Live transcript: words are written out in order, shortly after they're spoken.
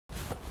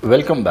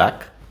Welcome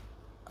back.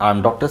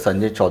 I'm Dr.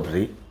 Sanjay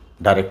Chaudhary,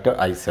 Director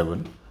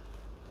I7,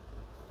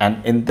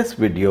 and in this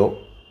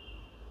video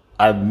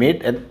I've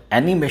made an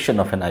animation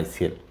of an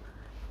ICL.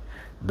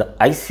 The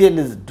ICL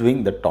is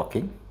doing the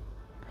talking.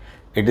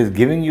 It is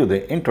giving you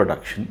the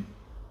introduction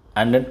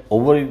and an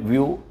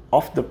overview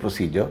of the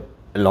procedure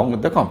along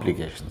with the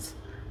complications.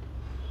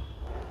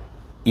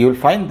 You will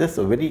find this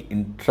a very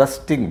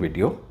interesting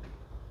video,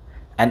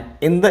 and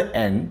in the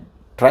end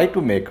try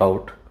to make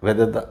out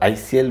whether the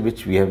ICL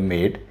which we have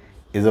made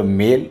is a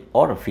male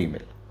or a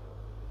female.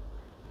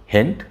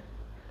 Hint,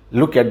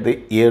 look at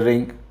the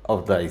earring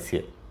of the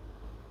ICL.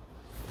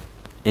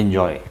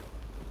 Enjoy.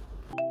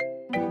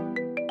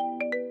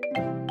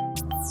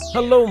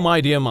 Hello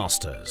my dear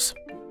masters.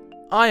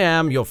 I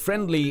am your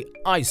friendly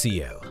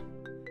ICL.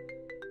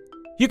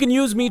 You can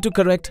use me to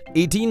correct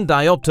 18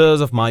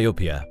 diopters of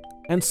myopia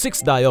and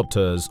 6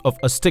 diopters of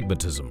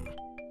astigmatism.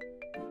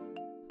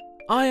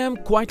 I am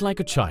quite like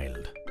a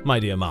child, my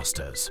dear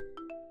masters.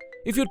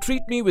 If you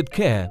treat me with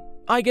care,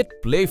 I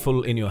get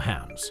playful in your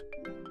hands.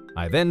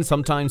 I then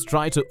sometimes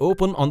try to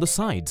open on the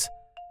sides.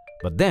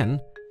 But then,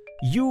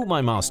 you,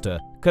 my master,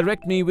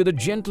 correct me with a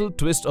gentle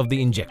twist of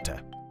the injector.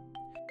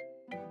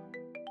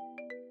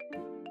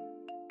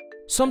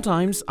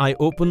 Sometimes I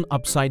open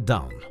upside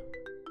down.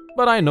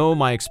 But I know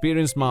my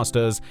experienced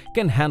masters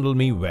can handle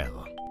me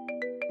well.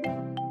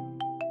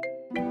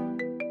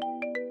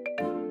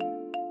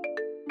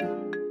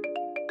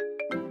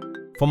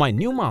 For my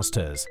new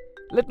masters,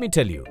 let me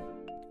tell you,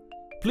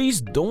 please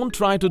don't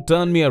try to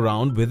turn me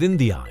around within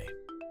the eye.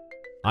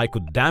 I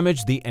could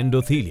damage the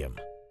endothelium.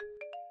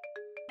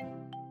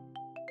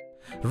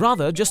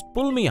 Rather, just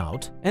pull me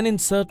out and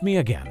insert me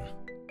again.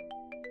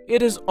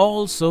 It is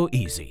all so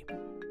easy.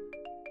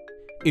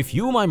 If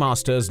you, my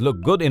masters,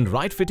 look good in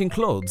right-fitting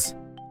clothes,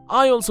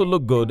 I also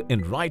look good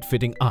in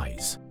right-fitting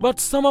eyes. But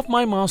some of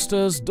my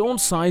masters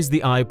don't size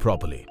the eye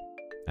properly,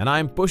 and I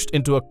am pushed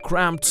into a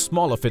cramped,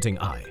 smaller-fitting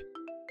eye.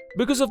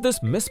 Because of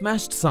this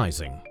mismatched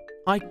sizing,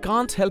 I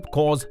can't help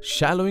cause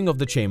shallowing of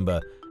the chamber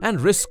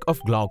and risk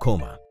of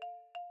glaucoma.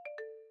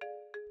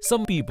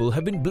 Some people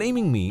have been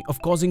blaming me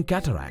of causing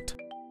cataract.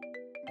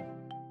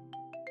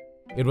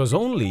 It was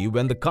only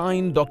when the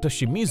kind Dr.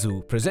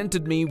 Shimizu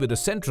presented me with a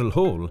central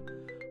hole,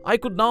 I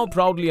could now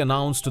proudly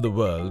announce to the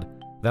world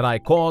that I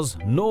cause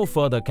no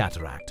further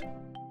cataract.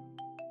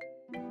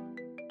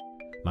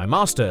 My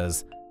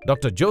masters,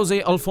 Dr.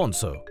 Jose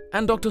Alfonso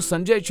and Dr.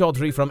 Sanjay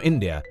Chaudhary from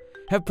India,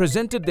 have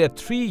presented their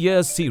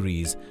 3-year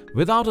series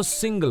without a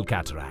single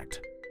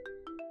cataract.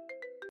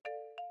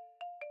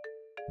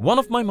 One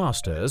of my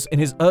masters in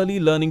his early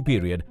learning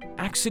period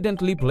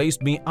accidentally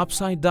placed me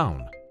upside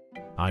down.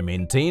 I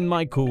maintained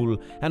my cool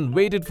and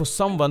waited for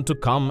someone to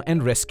come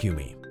and rescue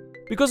me.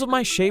 Because of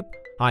my shape,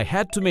 I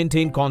had to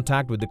maintain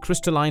contact with the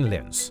crystalline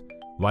lens,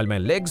 while my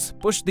legs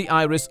pushed the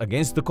iris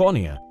against the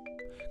cornea,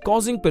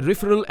 causing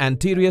peripheral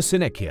anterior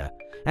synechia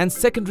and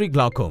secondary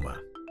glaucoma.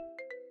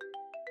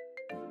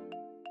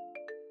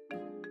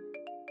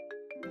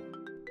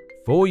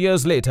 Four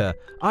years later,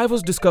 I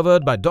was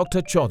discovered by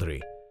Dr.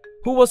 Chaudhary,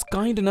 who was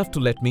kind enough to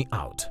let me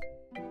out.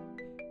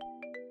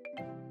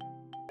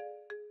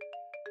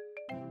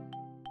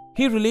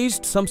 He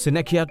released some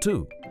synechia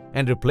too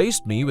and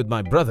replaced me with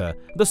my brother,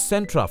 the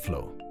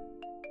Centraflow.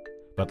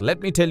 But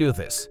let me tell you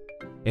this,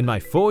 in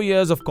my 4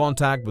 years of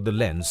contact with the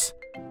lens,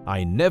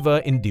 I never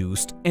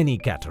induced any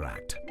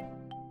cataract.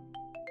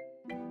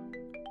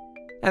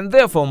 And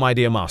therefore, my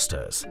dear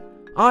masters,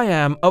 I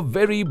am a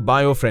very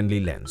bio-friendly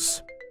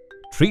lens.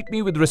 Treat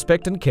me with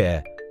respect and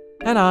care,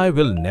 and I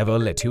will never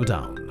let you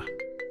down.